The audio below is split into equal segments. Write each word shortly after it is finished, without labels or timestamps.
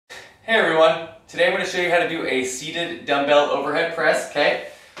Hey everyone, today I'm going to show you how to do a seated dumbbell overhead press, okay?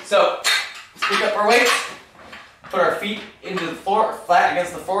 So, let's pick up our weights, put our feet into the floor, flat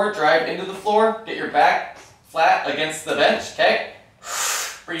against the floor, drive into the floor, get your back flat against the bench, okay?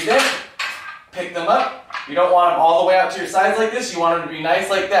 Breathe in, pick them up. You don't want them all the way out to your sides like this, you want them to be nice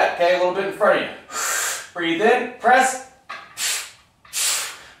like that, okay? A little bit in front of you. Breathe in, press,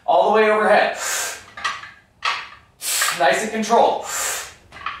 all the way overhead. Nice and controlled.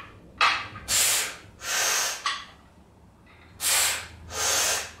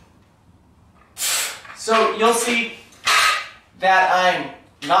 So you'll see that I'm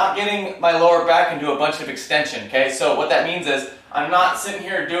not getting my lower back into a bunch of extension, okay? So what that means is I'm not sitting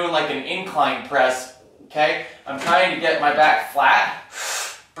here doing like an incline press, okay? I'm trying to get my back flat.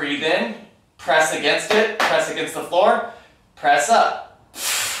 Breathe in, press against it, press against the floor, press up,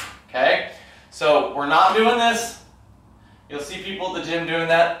 okay? So we're not doing this. You'll see people at the gym doing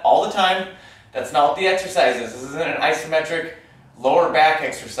that all the time. That's not what the exercise is. This isn't an isometric lower back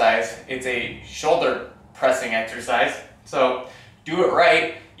exercise. It's a shoulder pressing exercise. So do it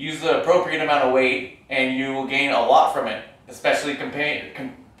right, use the appropriate amount of weight, and you will gain a lot from it, especially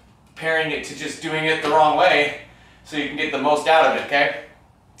comparing it to just doing it the wrong way so you can get the most out of it, okay?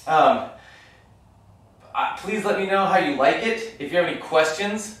 Please let me know how you like it. If you have any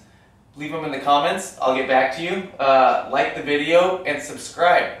questions, leave them in the comments. I'll get back to you. Like the video and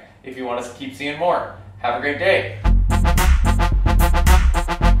subscribe if you want us to keep seeing more. Have a great day.